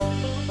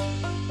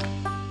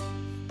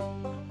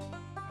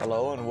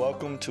Hello and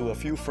welcome to A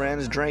Few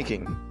Friends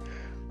Drinking,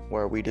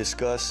 where we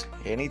discuss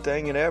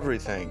anything and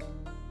everything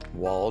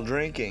while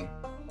drinking.